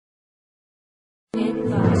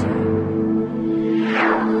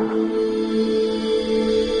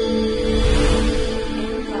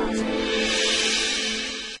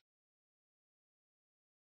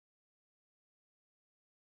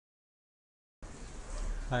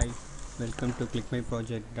Hi, welcome to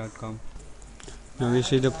clickmyproject.com. Now we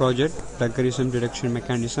see the project plagiarism detection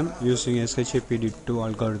mechanism using SHAPD2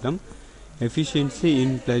 algorithm, efficiency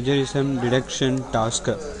in plagiarism detection task.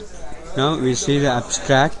 Now we see the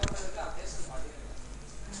abstract.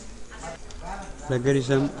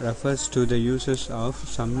 Plagiarism refers to the uses of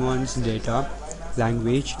someone's data,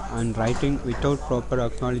 language and writing without proper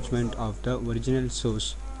acknowledgement of the original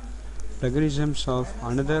source. Plagiarism of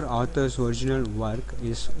another author's original work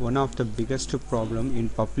is one of the biggest problems in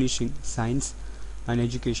publishing, science and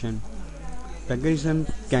education. Plagiarism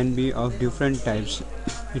can be of different types.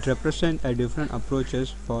 It represents different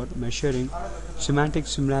approaches for measuring semantic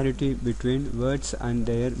similarity between words and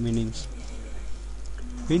their meanings.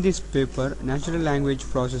 In this paper, natural language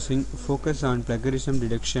processing focuses on plagiarism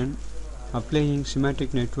detection, applying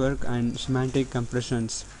semantic network and semantic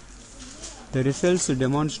compressions. The results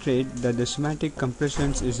demonstrate that the semantic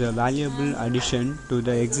compressions is a valuable addition to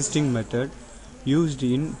the existing method used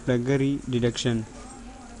in plagiarism detection.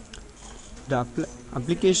 The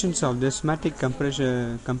applications of the semantic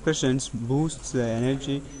compressions boosts the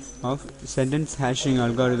energy of sentence hashing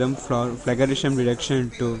algorithm for plagiarism detection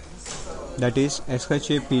too, that is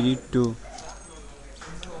SHAPD2.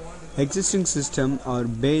 Existing systems are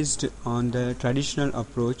based on the traditional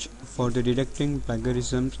approach for the detecting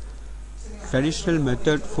plagiarism. Traditional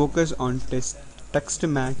method focus on text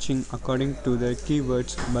matching according to the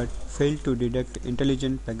keywords but fail to detect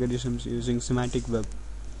intelligent plagiarisms using semantic web.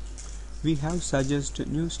 We have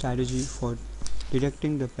suggested new strategy for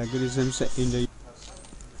detecting the plagiarisms in the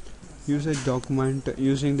user document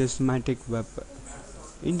using the semantic web.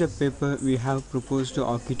 In the paper, we have proposed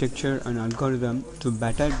architecture and algorithm to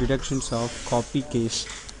better detections of copy case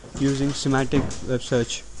using semantic web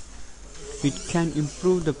search. It can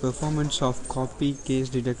improve the performance of copy case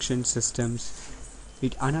detection systems.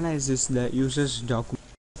 It analyzes the user's document.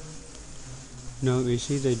 Now we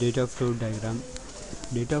see the data flow diagram.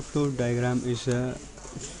 Data flow diagram is a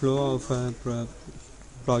flow of a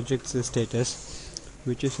project's status,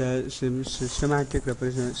 which is a symbolic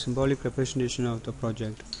representation of the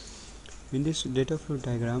project. In this data flow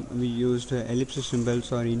diagram, we used ellipsis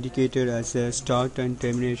symbols are indicated as the start and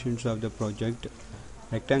terminations of the project.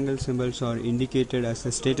 Rectangle symbols are indicated as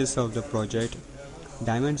the status of the project.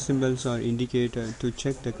 Diamond symbols are indicated to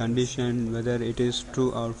check the condition whether it is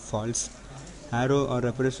true or false. Arrow are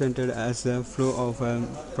represented as the flow of a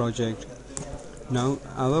project. Now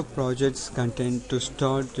our project's content to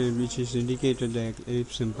start, which is indicated the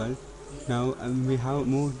ellipse symbol. Now we have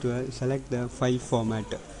moved to select the file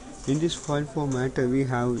format. In this file format, we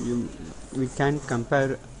can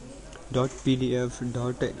compare .pdf,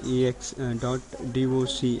 .ex,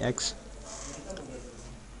 .docx,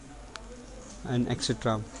 and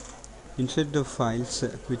etc. Insert the files,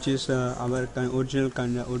 which is our original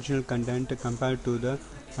content compared to the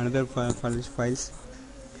another files.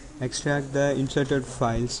 Extract the inserted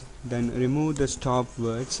files, then remove the stop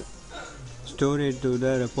words, store it to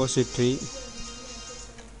the repository,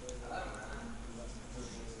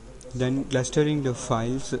 then clustering the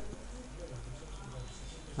files.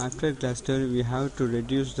 After cluster, we have to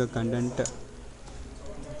reduce the content.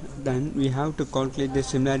 Then we have to calculate the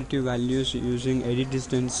similarity values using edit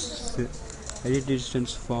distance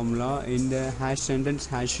formula in the sentence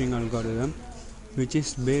hashing algorithm, which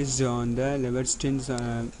is based on the Leverstein's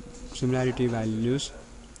similarity values.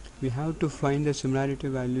 We have to find the similarity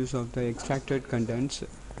values of the extracted contents,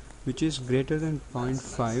 which is greater than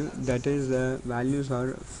 0.5, that is the values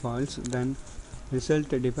are false, then result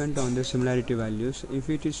depend on the similarity values. If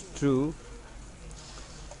it is true,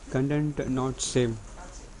 content not saved,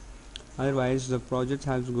 otherwise the project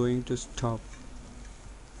has going to stop.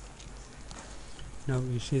 Now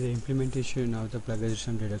we see the implementation of the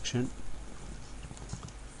plagiarism detection.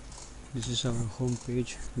 This is our home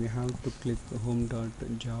page. We have to click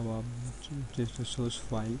home.java, which is the source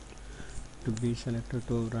file, to be selected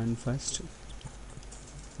to run first,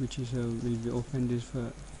 which is will be open this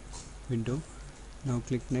window. Now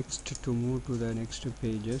click next to move to the next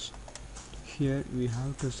pages. Here we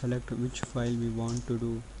have to select which file we want to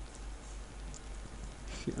do.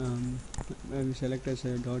 We select as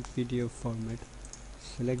a .pdf format.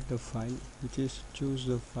 Select the file, which is choose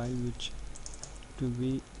the file which to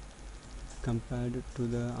be compared to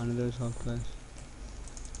the another software.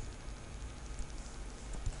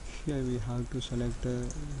 Here we have to select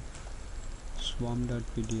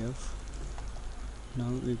swarm.pdf.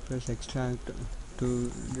 Now we press extract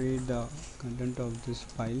to read the content of these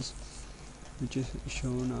files, which is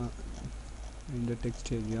shown in the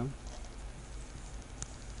text area.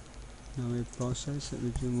 Now we process,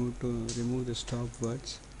 which we move to remove the stop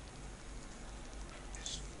words.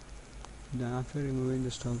 Then after removing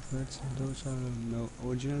the stop words, those are the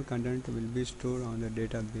original content will be stored on the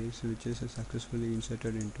database, which is successfully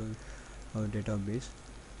inserted into our database.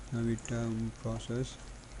 Now with process,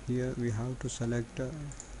 here we have to select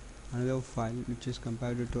another file which is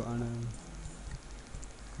compared to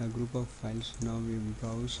a group of files. Now we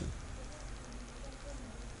browse,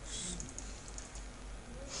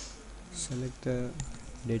 select the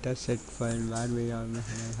data set file where we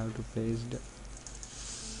have to place the.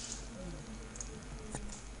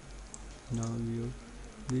 Now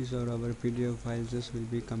these are our PDF files. This will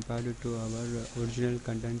be compared to our original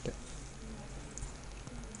content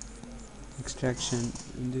extraction.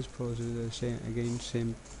 In this process,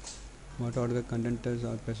 same what are the contents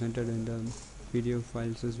are presented in the PDF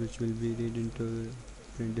files which will be read into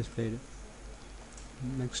print displayed.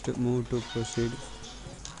 Next, move to proceed.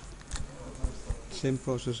 Same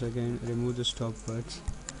process again, remove the stop words.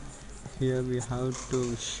 Here we have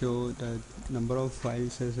to show the number of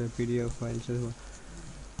files as a PDF files as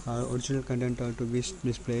our original content are to be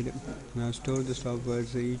displayed. Now store the stop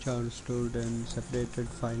words. Each are stored in separated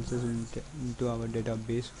files into our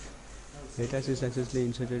database. Data is successfully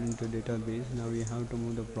inserted into database. Now we have to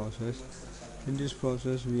move the process. In this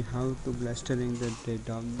process we have to clustering the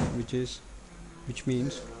data, which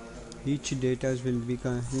means each data will be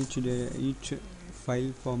each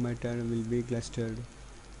file formatter will be clustered.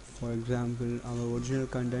 For example, our original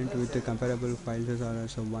content with the comparable files are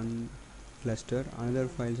as a one cluster, another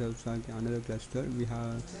files also another cluster. We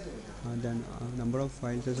have then number of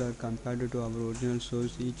files are compared to our original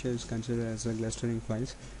source. Each is considered as a clustering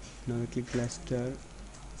files. Now click cluster,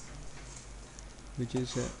 which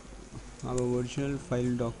is our original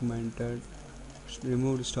file documented.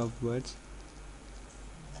 Remove stop words.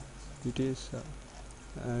 It is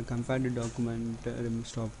compared document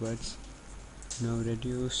stop words. Now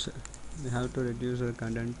reduce. We have to reduce the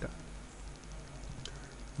content.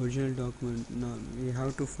 Original document. Now we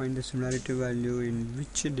have to find the similarity value in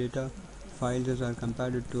which data files are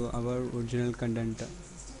compared to our original content.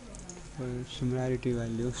 For similarity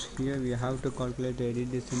values, here we have to calculate the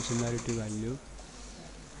edit distance similarity value.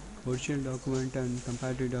 Original document and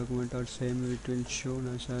comparative document are same. It will show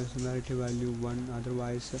as a similarity value 1.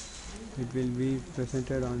 Otherwise, it will be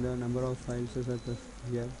presented on the number of files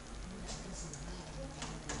here.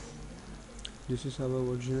 This is our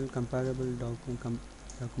original comparable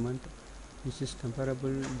document. This is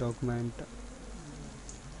comparable document.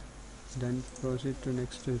 Then proceed to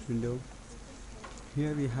next window.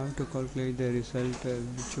 Here we have to calculate the result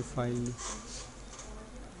which file.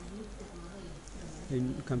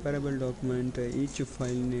 In comparable document, each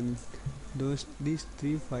file name, these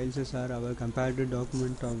three files are our comparative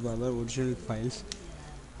document of our original files,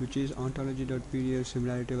 which is ontology.pdf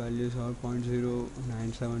similarity values are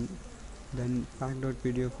 0.097, then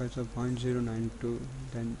pack.pdf files are 0.092,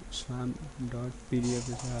 then swam.pdf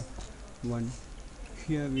is 1.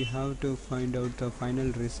 Here we have to find out the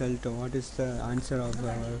final result. What is the answer of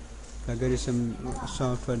our plagiarism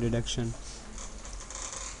software deduction?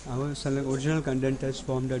 Our original content is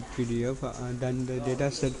form.pdf, then the data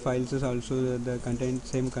set files is also the content,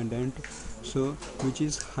 same content, so which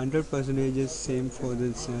is 100% is same for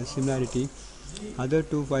this similarity. Other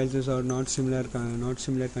two files are not similar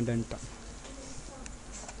content.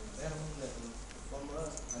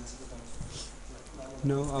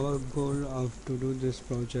 Now our goal of to do this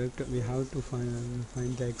project, we have to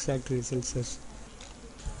find the exact results.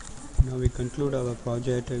 Now we conclude our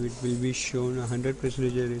project. It will be shown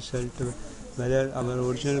 100% result whether our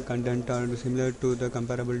original content are similar to the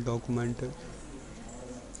comparable document,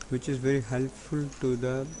 which is very helpful to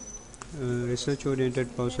the research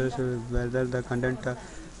oriented process, whether the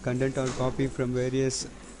content or copy from various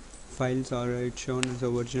files or it's shown as the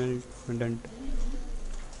original content.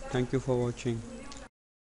 Thank you for watching.